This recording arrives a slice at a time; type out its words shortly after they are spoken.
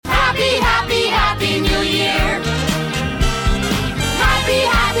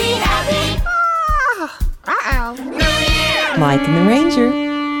Mike and the Ranger.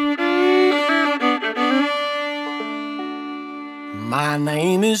 My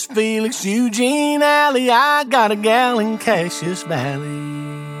name is Felix Eugene Alley. I got a gal in Cassius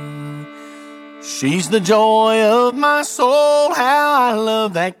Valley. She's the joy of my soul. How I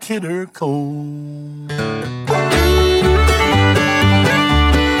love that kidder cold.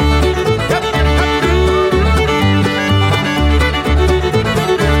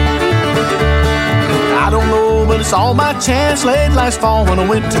 I don't know, but it's all by chance. Late last fall when I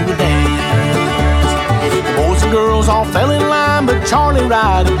went to a dance, the boys and girls all fell in line, but Charlie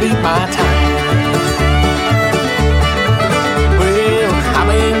Ryder beat my time. Well, I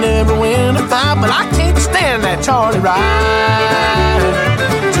may never win a fight, but I can't stand that Charlie Ryder.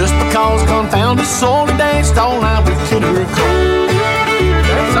 Just because confounded soul danced all night with Kidder Cole.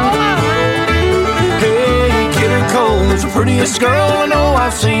 That's all I know. Hey, Kidder Cole's the prettiest girl I know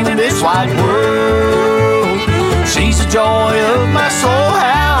I've seen in this wide world. She's the joy of my soul.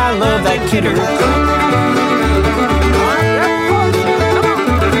 How I love that Kidder Cole.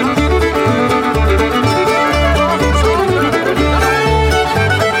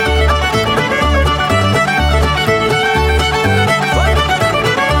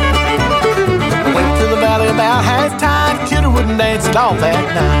 About halftime, Kidder wouldn't dance at all that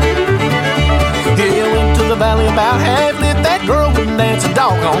night. He went to the valley about half lit. That girl wouldn't dance a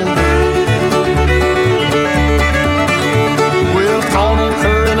doggone day. Well, called on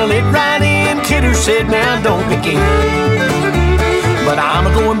her and I lit right in. Kidder said, now don't begin. But I'm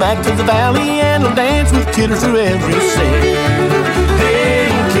a-going back to the valley and I'll dance with Kidder through every set. Hey,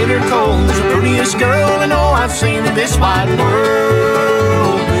 Kidder Cole's the prettiest girl I know I've seen in this wide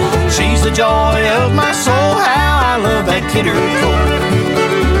world. She's the joy of my soul. How I love that Kidder Cole.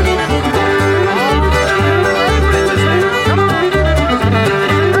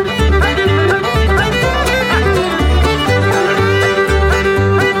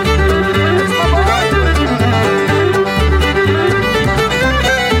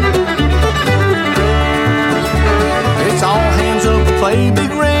 It's all hands up to play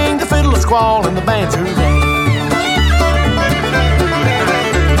big ring, the fiddle a squall and the banjo ring.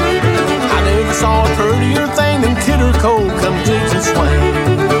 Saw a prettier thing than Kidder Cole come jigs and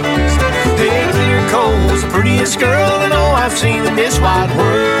swings. Hey, Kidder Cole's the prettiest girl I know I've seen in this wide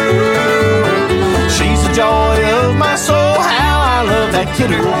world. She's the joy of my soul. How I love that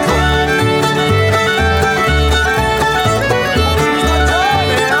Kidder Cole.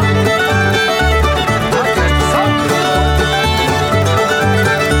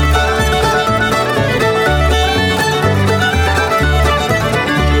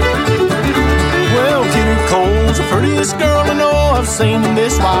 Prettiest girl I know I've seen in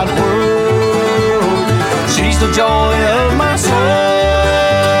this wide world. She's the joy of my soul.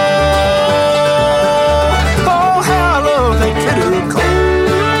 Oh, how I love that Kidder Cole.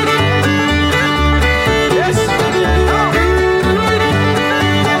 Yes.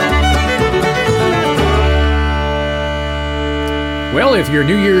 Well, if your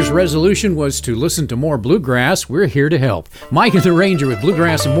New Year's resolution was to listen to more bluegrass, we're here to help. Mike and the Ranger with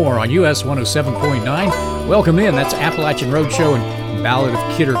Bluegrass and More on US 107.9. Welcome in. That's Appalachian Roadshow and Ballad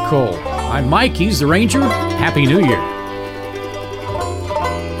of Kidder Cole. I'm Mike. He's the Ranger. Happy New Year.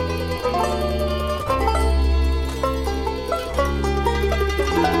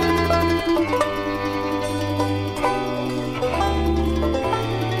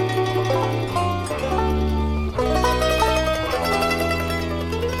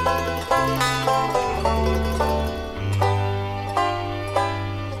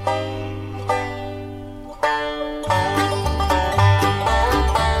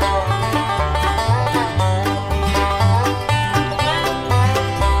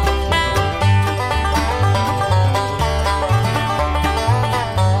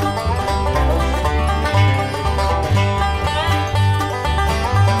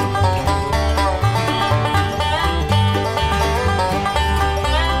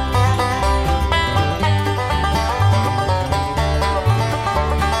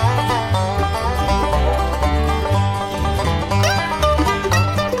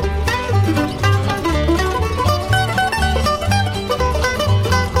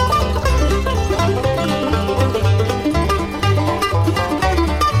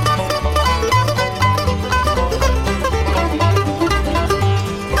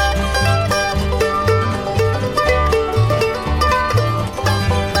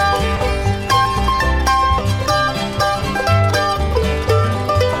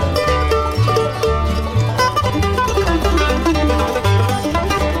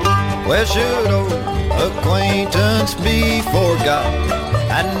 Well, should old acquaintance be forgot,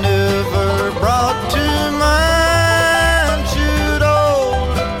 I never brought to mind. Should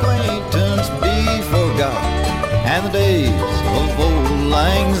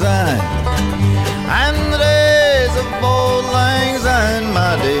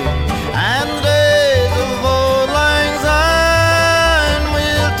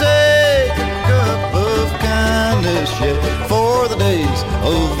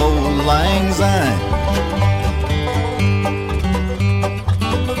of old Lang Syne.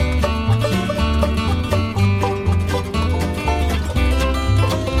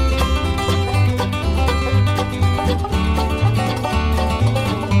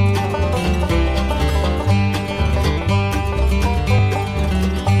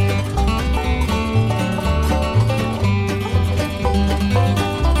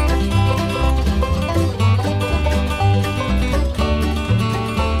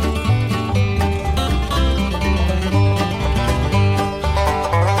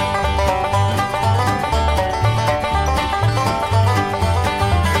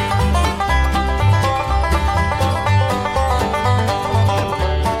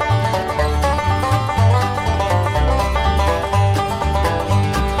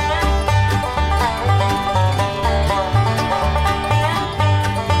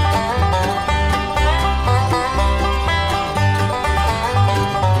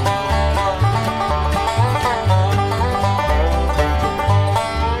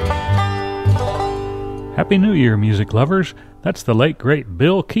 Happy New Year, music lovers. That's the late, great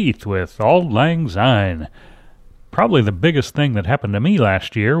Bill Keith with Auld Lang Syne. Probably the biggest thing that happened to me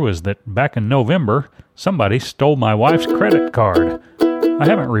last year was that back in November, somebody stole my wife's credit card. I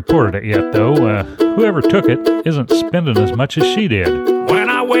haven't reported it yet, though. Whoever took it isn't spending as much as she did. When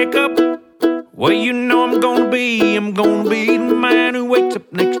I wake up, well, you know I'm gonna be the man who wakes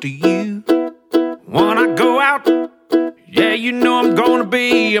up next to you. When I go out, yeah, you know I'm gonna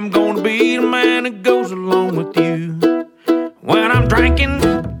be the man who goes along with you. When I'm drinking,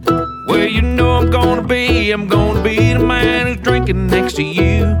 well, you know I'm gonna be the man who's drinking next to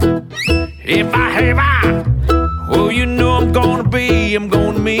you. If I have well, you know I'm gonna be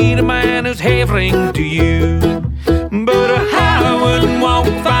the man who's having to you. But I wouldn't walk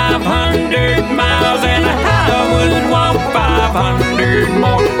 500 miles, and I wouldn't walk 500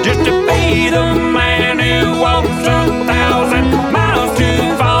 more just to be the man who walks 1,000 miles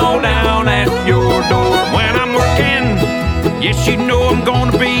to fall down at your door. When I'm working, yes, you know I'm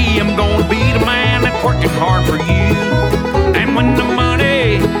gonna be the man that's working hard for you. And when the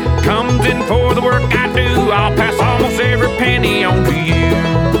money comes in for the work I do, I'll pass almost every penny on to you.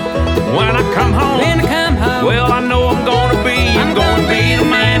 When I come home, well, I know I'm gonna be the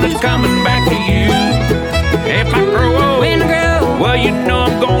man that's coming back to you. If I grow old, well, you know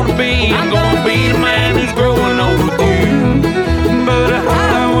I'm gonna be the man who's growing old with you. But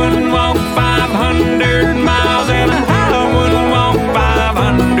I wouldn't walk 500 miles, and I wouldn't walk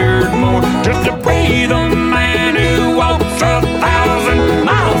 500 more just to be the man who walks 1,000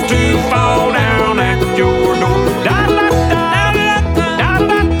 miles to fall down at your door.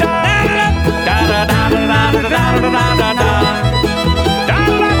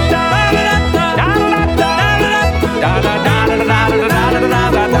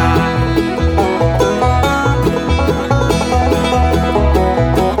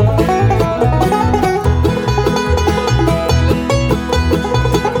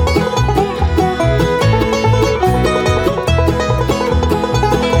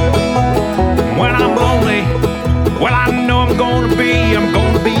 When I'm lonely, well, I know I'm gonna be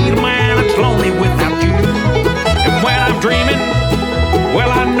the man that's lonely without you. And when I'm dreaming, well,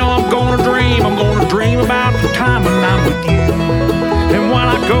 I know I'm gonna dream about the time when I'm with you. And when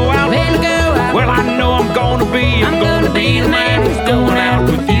I go out, well, I know I'm gonna be the man who's going out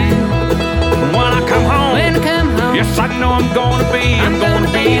with you. And when I come home, yes, I know I'm gonna be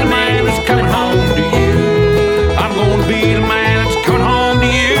the man who's coming home to you. I'm gonna be the man that's coming home to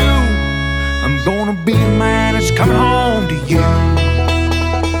you. I'm gonna be the man that's coming home to you.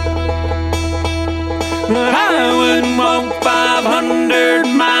 But I wouldn't walk 500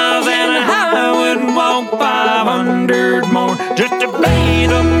 miles, and I wouldn't walk 500 more just to be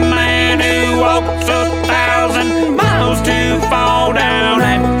the man who walks 1,000 miles to fall down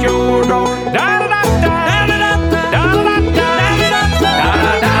at your door.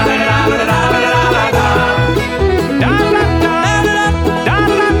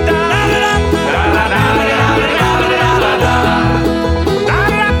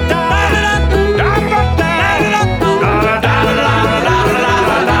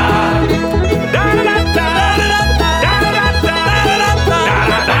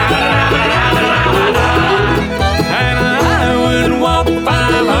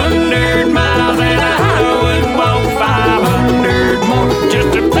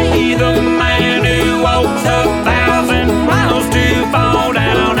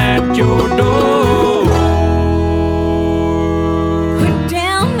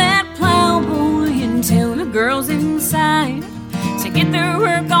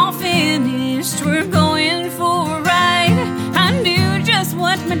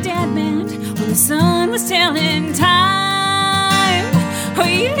 what my dad meant when the sun was telling time.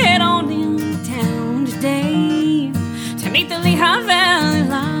 We'd head on downtown today to meet the Lehigh Valley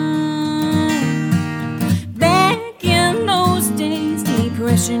line. Back in those days,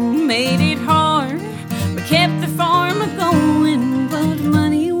 depression made it hard. We kept the farm going, but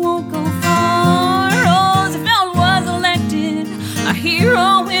money won't go far. Roosevelt was elected a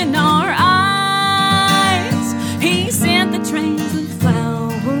hero in our eyes. He sent the trains with flour,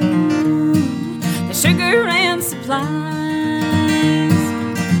 the sugar and supplies.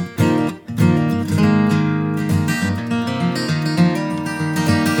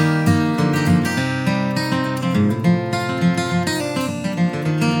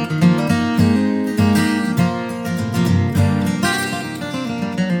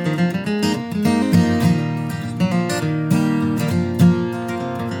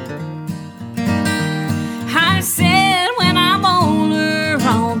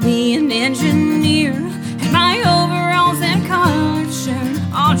 Engineer and my overalls and collared shirt,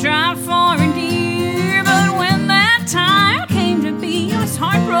 I'll drive far and near. But when that time came to be, I was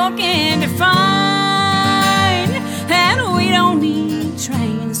heartbroken to find that we don't need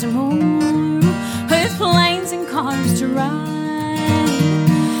trains no more, with planes and cars to ride.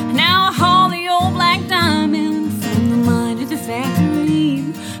 Now I haul the old black diamond from the mine to the factory,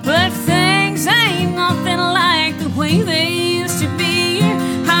 but things ain't nothing like the way they used to be.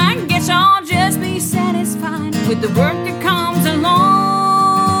 I guess I'll just be satisfied with the work that comes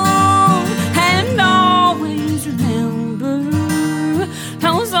along, and always remember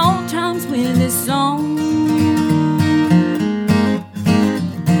those old times with this song.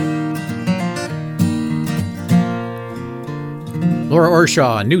 Laura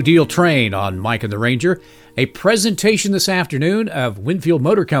Orshaw, New Deal Train on Mike and the Ranger. A presentation this afternoon of Winfield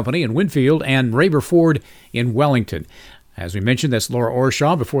Motor Company in Winfield and Raber Ford in Wellington. As we mentioned, that's Laura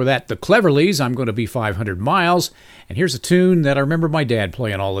Orshaw. Before that, the Cleverlys, I'm Going to Be 500 Miles. And here's a tune that I remember my dad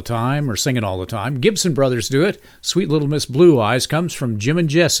playing all the time, or singing all the time. Gibson brothers do it. Sweet Little Miss Blue Eyes comes from Jim and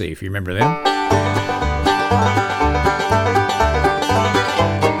Jesse, if you remember them.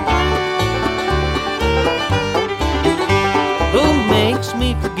 Who makes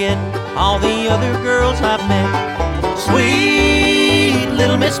me forget all the other girls I've met? Sweet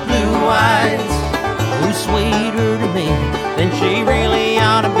little Miss Blue Eyes, who's sweeter to me than she really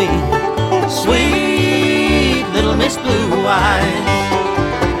ought to be. Sweet little Miss Blue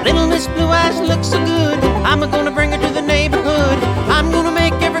Eyes. Little Miss Blue Eyes looks so good, I'm gonna bring her to the neighborhood. I'm gonna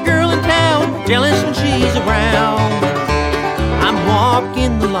make every girl in town jealous when she's around. I'm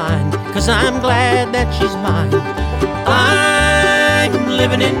walking the line, cause I'm glad that she's mine. I'm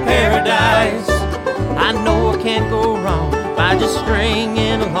living in paradise. I know I can't go wrong by just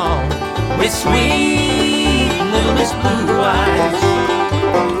stringing along with sweet little Miss Blue Eyes.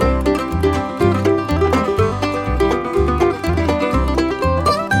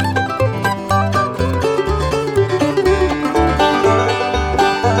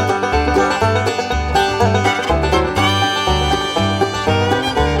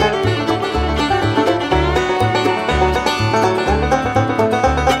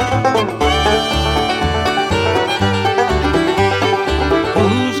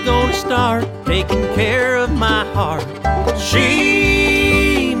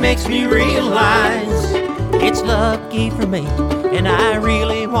 She makes me realize it's lucky for me, and I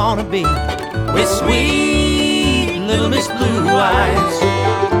really want to be with sweet little Miss Blue Eyes.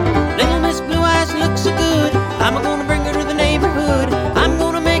 Little Miss Blue Eyes looks so good, I'm gonna bring her to the neighborhood. I'm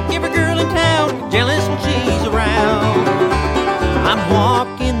gonna make every girl in town jealous when she's around. I'm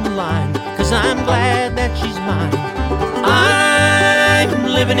walking the line, cause I'm glad that she's mine. I'm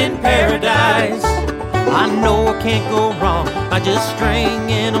living in paradise. I know I can't go wrong by just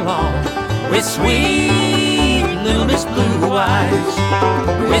stringing along with sweet little Miss Blue Eyes.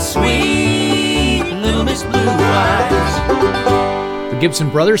 With sweet little Miss Blue Eyes. The Gibson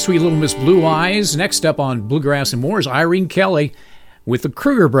brothers, Sweet Little Miss Blue Eyes. Next up on Bluegrass and More is Irene Kelly with the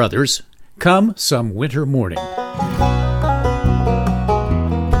Kruger brothers, Come Some Winter Morning.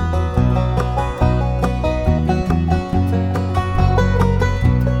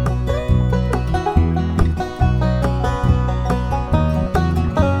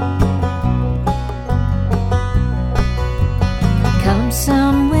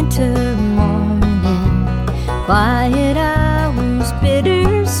 Quiet hours,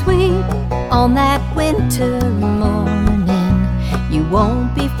 bittersweet. On that winter morning, you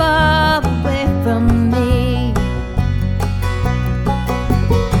won't be far away from me.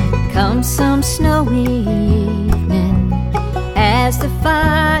 Come some snowy evening, as the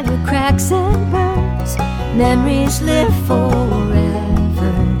fire cracks and burns, memories live forever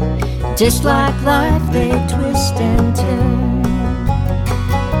just like life they twist and turn.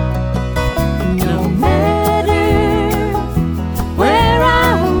 No matter where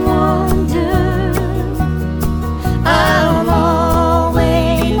I wander, I'll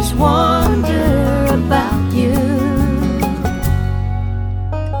always wonder about you.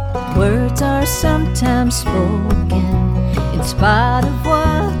 Words are sometimes spoken in spite of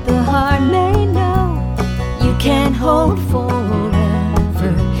what the heart may know. You can't hold forever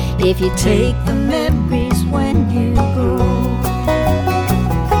if you take the memories when you grow.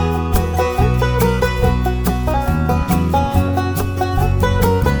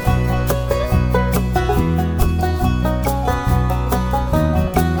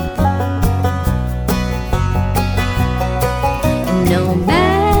 No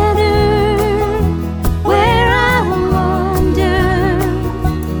matter where I wander,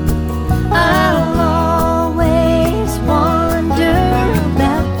 I'll always wonder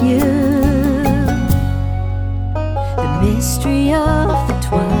about you. The mystery of the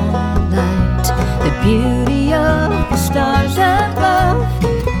twilight, the beauty of the stars above.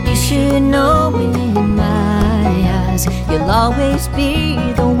 You should know in my eyes, you'll always be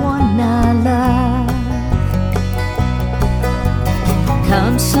the one I love.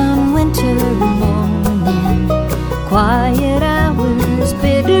 Come some winter morning, quiet hours,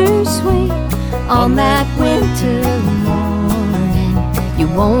 bittersweet. On that winter morning, you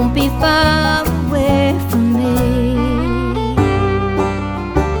won't be far away from me.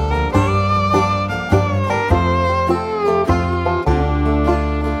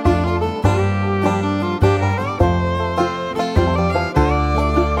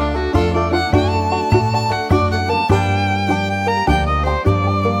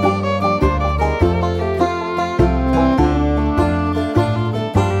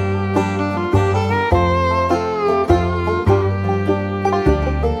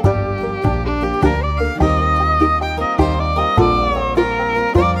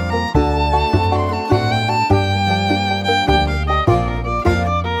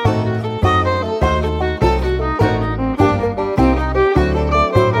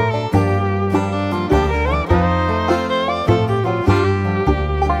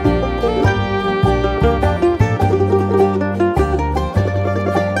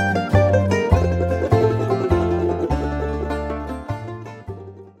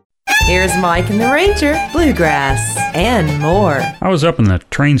 Here's Mike and the Ranger, bluegrass, and more. I was up in the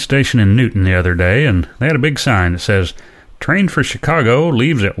train station in Newton the other day, and they had a big sign that says, "Train for Chicago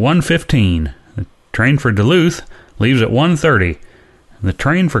leaves at 1:15. The train for Duluth leaves at 1:30. The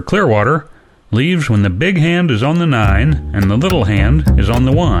train for Clearwater leaves when the big hand is on the 9 and the little hand is on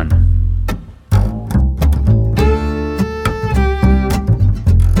the 1.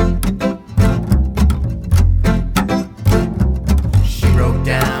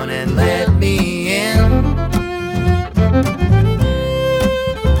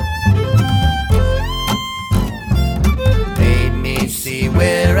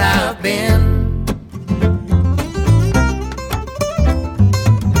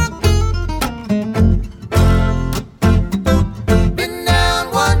 Been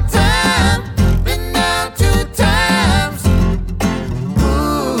down one time.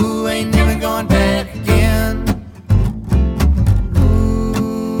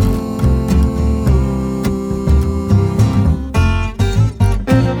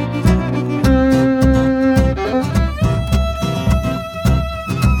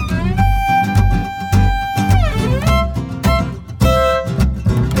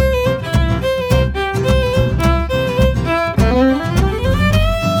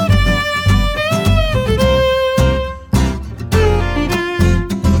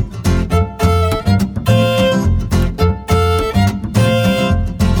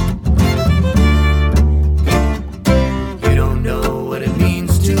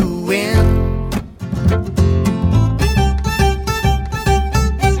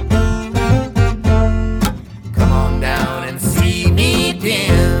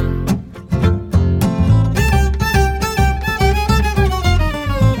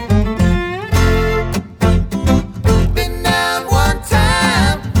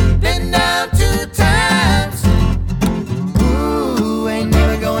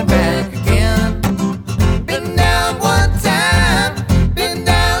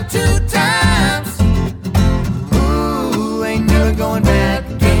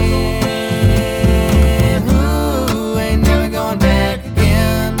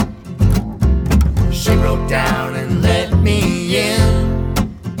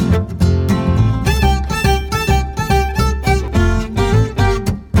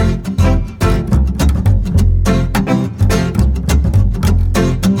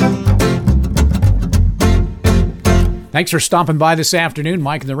 Thanks for stopping by this afternoon.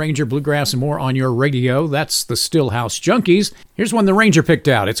 Mike and the Ranger, Bluegrass and more on your radio. That's the Stillhouse Junkies. Here's one the Ranger picked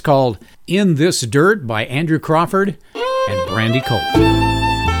out. It's called In This Dirt by Andrew Crawford and BRANDI COLT.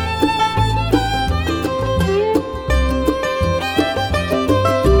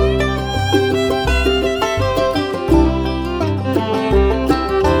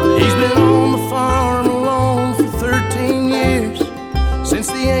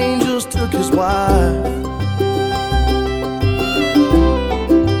 Wife.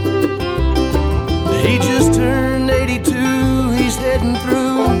 He just turned 82, he's heading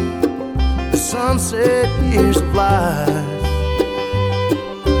through the sunset years of life.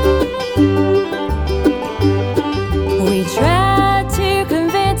 We tried to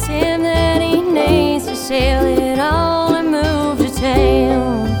convince him that he needs to sell it all and move to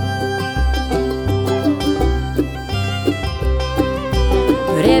town.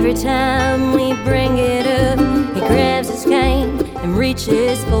 But every time we bring it up, he grabs his cane and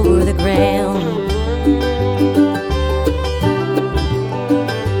reaches for the ground.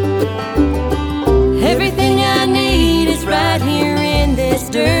 Everything I need is right here in this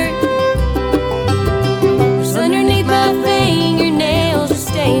dirt. It's underneath my fingernails, it's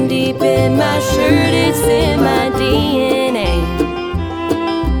stained deep in my shirt, it's in my DNA.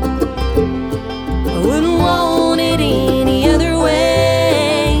 I wouldn't want it any other way.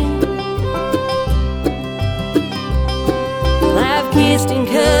 Kissed and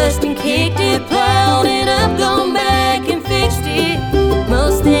cussed and kicked it, plowed it up, gone back and fixed it.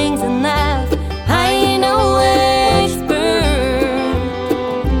 Most things in life, I ain't no expert,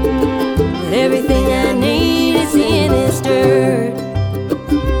 but everything I need is in this dirt.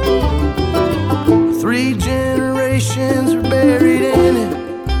 3 generations are buried in it,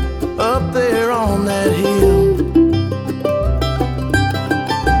 up there on that hill.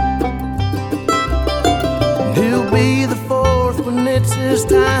 And he'll be the when it's his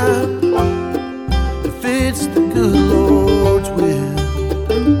time, if it's the good Lord's will.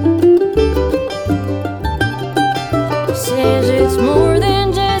 He says it's more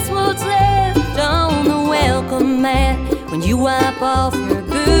than just what's left on the welcome mat when you wipe off your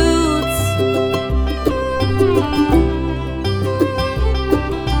boots.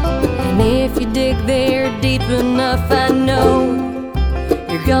 And if you dig there deep enough, I know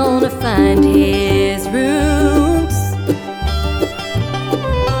you're gonna find his roots.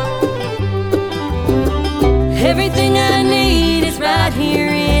 Everything I need is right here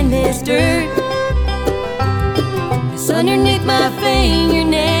in this dirt. It's underneath my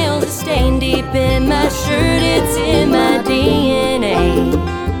fingernails, it's stained deep in my shirt, it's in my DNA.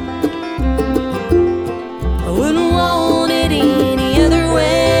 I wouldn't want it any other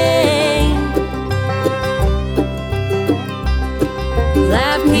way.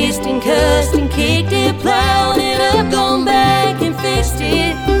 I've kissed and cussed and kicked it, plowed it up, gone back and fixed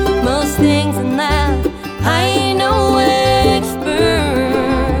it. Most things in life, I ain't no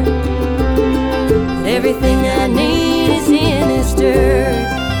expert, but everything I need is in this dirt.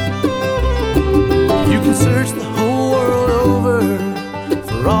 You can search the whole world over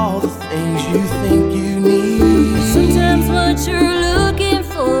for all the things you think you need. Sometimes what you're looking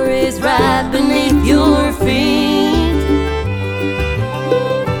for is right beneath your feet.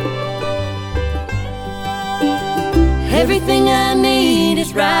 Everything I need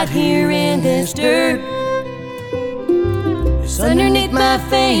is right here in this dirt. It's underneath my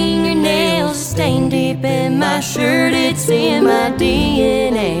fingernails, stained deep in my shirt, it's in my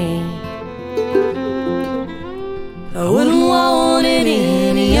DNA. I wouldn't want it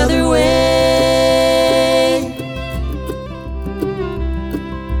any other way.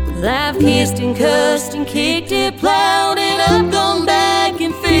 Well, I've kissed and cussed and kicked it, plowed it up, gone back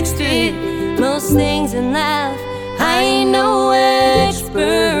and fixed it. Most things in life, I ain't no expert.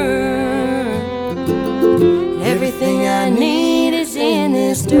 Everything I need is in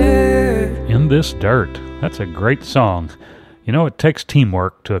this dirt. In This Dirt. That's a great song. You know, it takes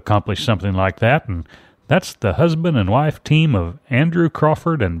teamwork to accomplish something like that, and that's the husband and wife team of Andrew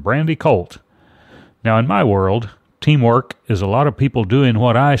Crawford and BRANDI COLT. Now, in my world, teamwork is a lot of people doing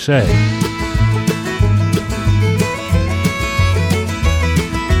what I say.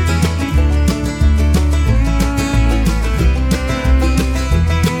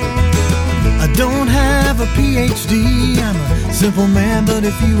 I don't have a PhD, I'm a simple man, but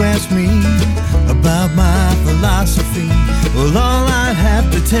if you ask me about my philosophy, well, all I'd have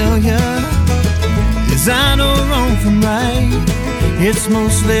to tell you is I know wrong from right. It's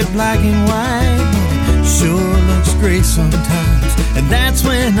mostly black and white, but it sure looks gray sometimes. And that's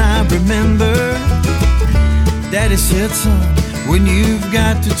when I remember Daddy said, son, when you've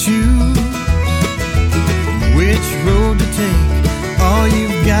got to choose which which road to take. All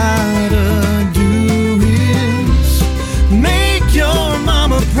you've gotta do is make your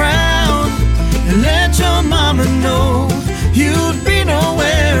mama proud and let your mama know you'd be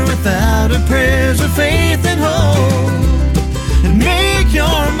nowhere without her prayers, her faith and hope. And make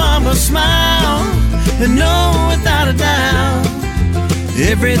your mama smile and know without a doubt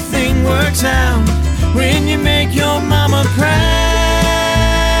everything works out when you make your mama proud.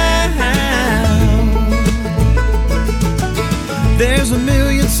 There's a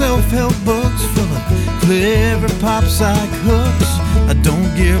million self-help books full of clever pop psych hooks. I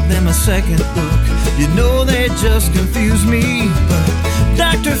don't give them a second look. You know they just confuse me. But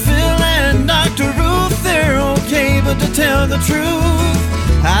Dr. Phil and Dr. Ruth, they're okay, but to tell the truth,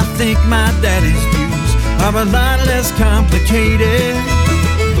 I think my daddy's views are a lot less complicated.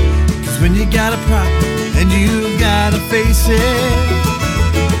 'Cause when you got a problem and you gotta face it,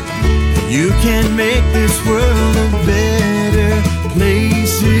 you can make this world a better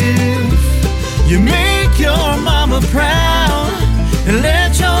place if you make your mama proud and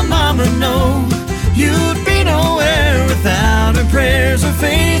let your mama know you'd be nowhere without her prayers, her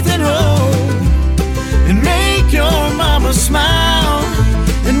faith and hope. And make your mama smile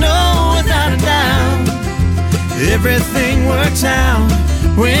and know without a doubt everything works out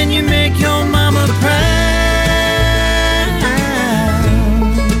when you make your mama proud.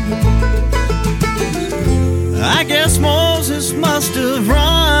 I guess Moses must have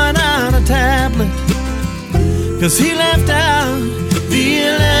run out of tablet, 'cause he left out the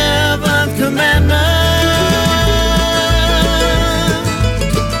 11th commandment.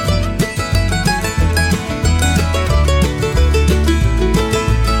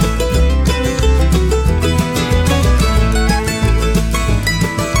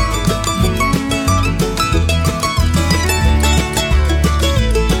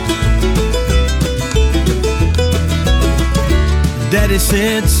 Daddy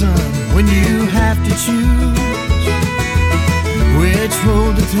said, son, when you have to choose which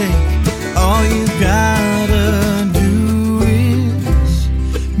road to take, all you gotta do is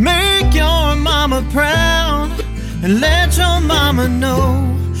make your mama proud and let your mama know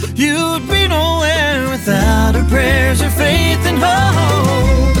you'd be nowhere without her prayers, her faith and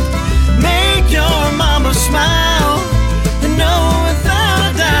hope. Make your mama smile and know without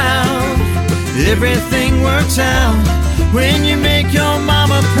a doubt everything works out when you make your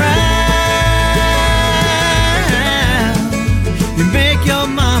mama proud. You make your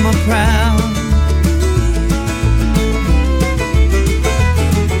mama proud.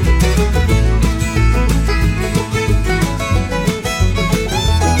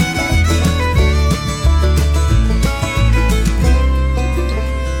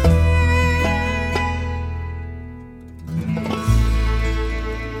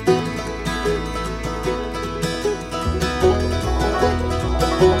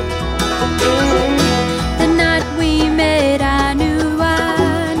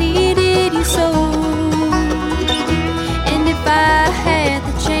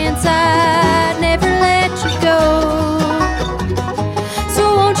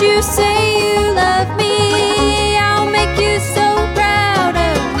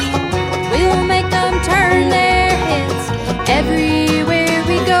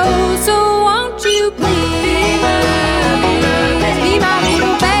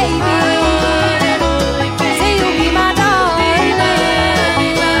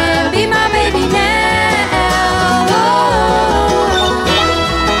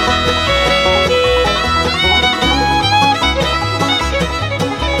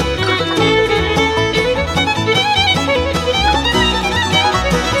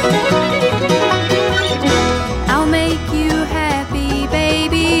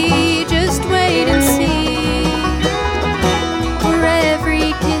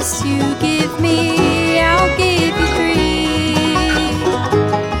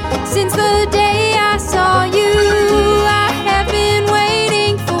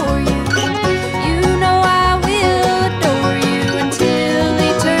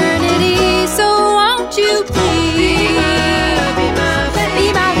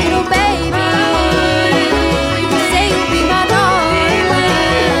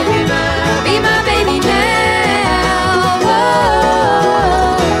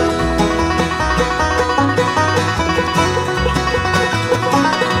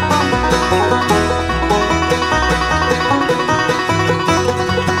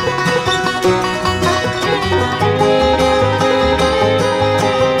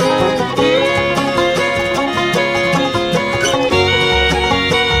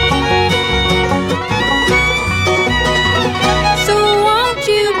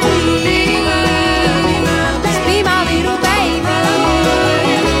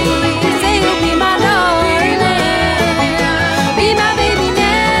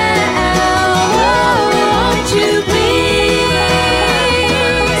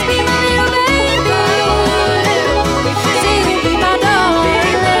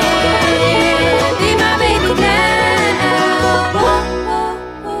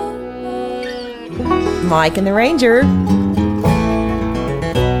 Mike and the Ranger.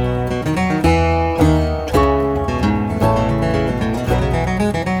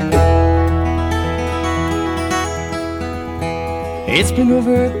 It's been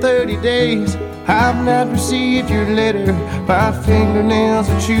over 30 days, I've not received your letter. My fingernails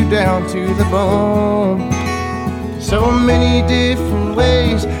are chewed down to the bone. So many different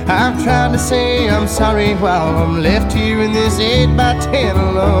ways I've tried to say I'm sorry while I'm left here in this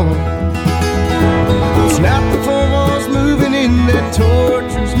 8x10 alone. It's not the four walls moving in that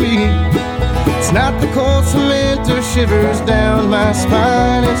tortures me. It's not the cold cement or shivers down my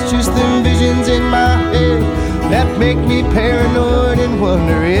spine. It's just them visions in my head that make me paranoid and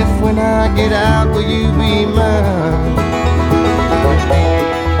wonder if when I get out will you be mine.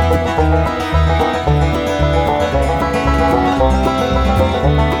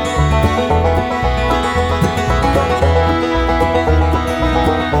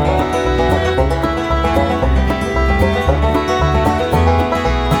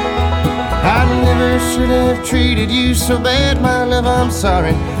 Should have treated you so bad, my love, I'm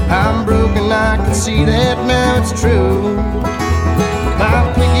sorry. I'm broken, I can see that now it's true.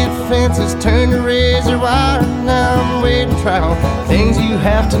 My picket fence has turned to razor wire, now I'm waiting trial. Things you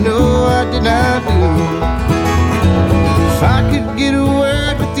have to know I did not do. If I could get a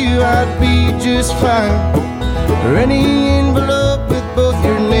word with you, I'd be just fine. Or any envelope with both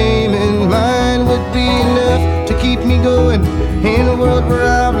your name and mine would be enough to keep me going in a world where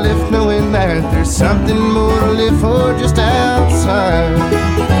I've left knowing that there's something more to live for just outside.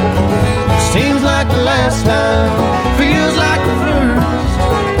 Seems like the last time, feels like the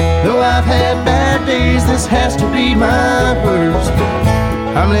first. Though I've had bad days, this has to be my worst.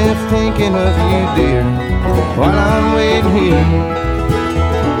 I'm left thinking of you, dear, while I'm waiting here.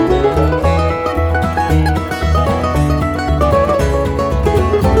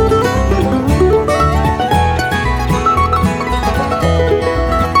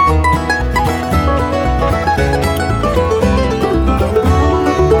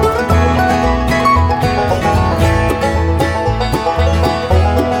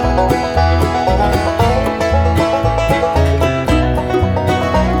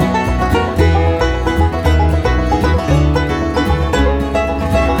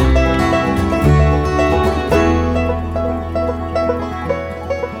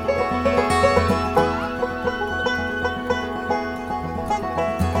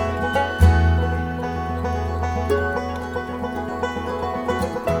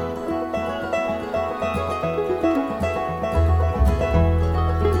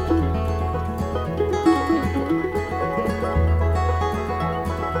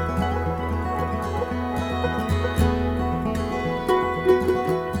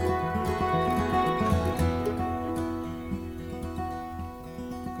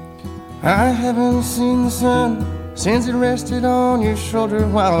 I haven't seen the sun since it rested on your shoulder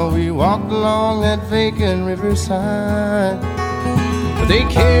while we walked along that vacant riverside. But they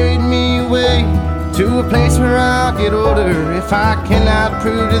carried me away to a place where I'll get older if I cannot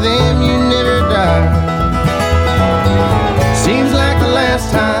prove to them you never died. Seems like the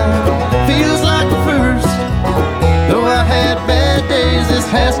last time, feels like the first. Though I've had bad days, this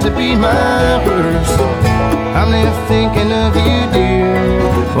has to be my worst. I'm left thinking of you, dear,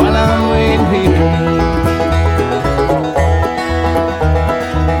 while I'm waiting here.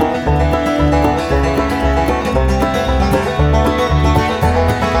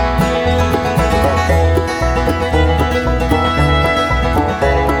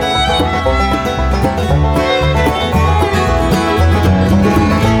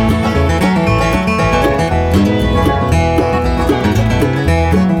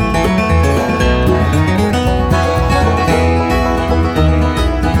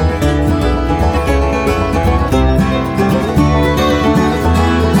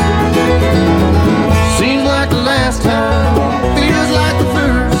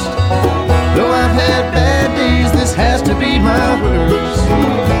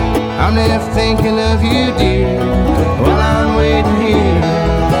 I'm left thinking of you, dear, while I'm waiting here.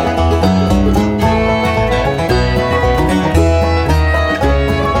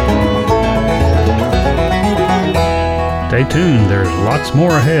 Stay tuned, there's lots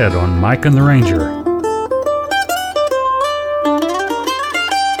more ahead on Mike and the Ranger.